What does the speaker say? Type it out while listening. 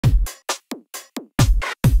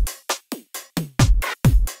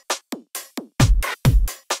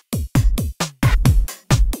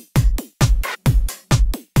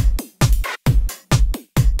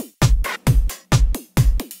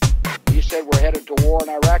headed to war in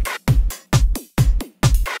Iraq.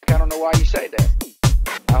 I don't know why you say that.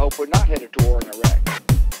 I hope we're not headed to war in Iraq.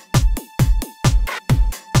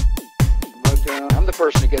 But I'm the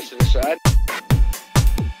person who gets to decide.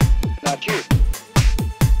 Not you.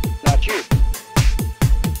 Not you.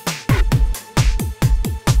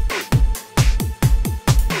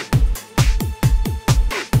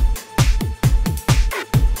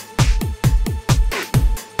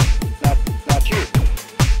 Not you.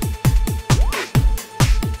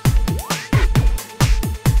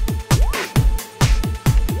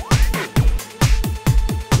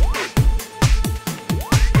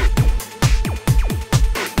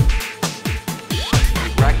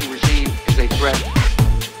 Iraqi regime is a threat.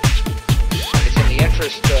 It's in the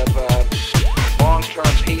interest of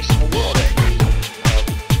long-term peace in the world.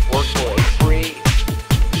 Work for a free,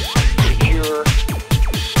 secure,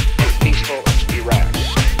 and peaceful Iraq.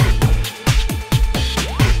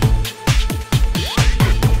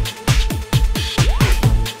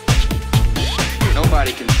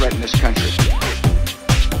 Nobody can threaten this country.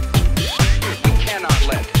 We cannot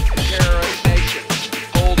let terrorist nations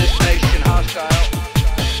hold this nation hostile.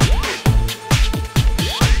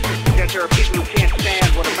 Because there are people who can't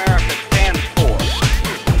stand what America stands for.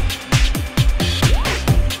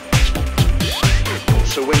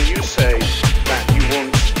 So when you say that you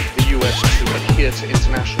want the US to adhere to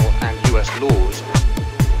international and US laws,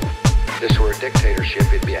 If this were a dictatorship,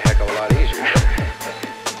 it'd be a heck of a lot easier.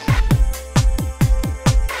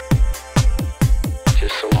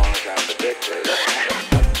 Just so long as I'm the dictator.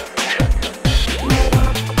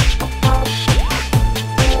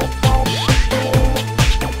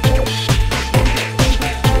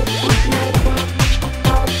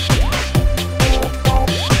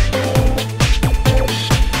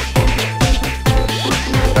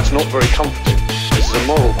 that's not very comforting. This is a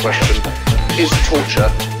moral question. Is torture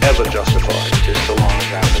ever justified? Just so long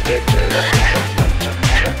as I'm the dictator.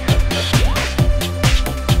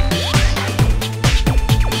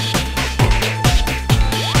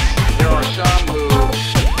 There are some who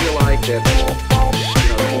feel like that,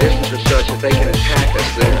 the conditions are such that they can attack us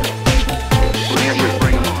there. The answer is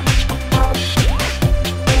bring them on.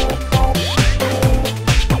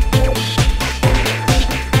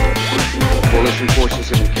 Coalition forces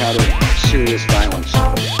have encountered serious violence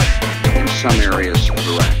in some areas of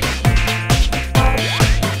Iraq.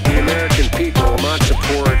 The American people will not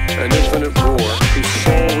support an infinite war whose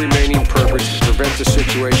sole remaining purpose is to prevent the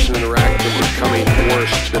situation in Iraq from becoming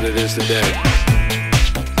worse than it is today.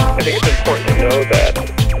 I think it's important to know that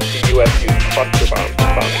the U.S. used cluster bombs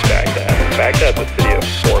bombing Baghdad. Baghdad's a city of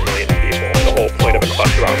 4 million people. The whole point of a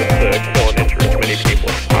cluster bomb is to kill and injure as many people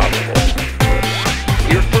as possible.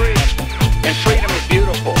 You're free, and freedom is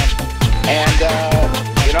beautiful. And,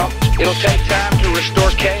 it'll take time to restore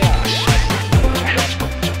chaos.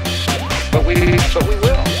 But we will.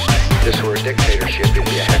 If this were a dictatorship, it'd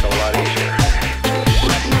be a heck of a lot easier.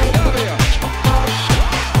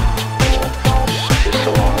 Just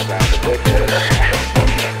so long as I'm the dictator.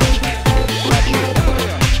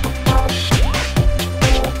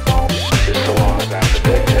 Just so long as I'm the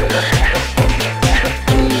dictator.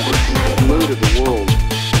 The mood of the world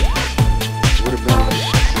would have been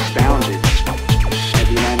astounded had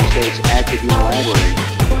the United States acted unilaterally.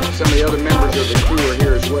 Some of the other members of the crew are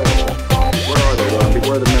here as well. Where are they, Robbie?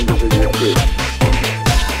 Where are the members of your crew?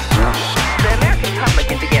 The American public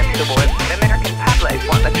is against the war. The American public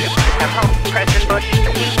want the troops to come home. President Bush,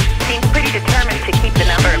 he seems pretty determined to keep the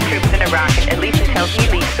number of troops in Iraq, at least until he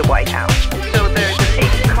leaves the White House.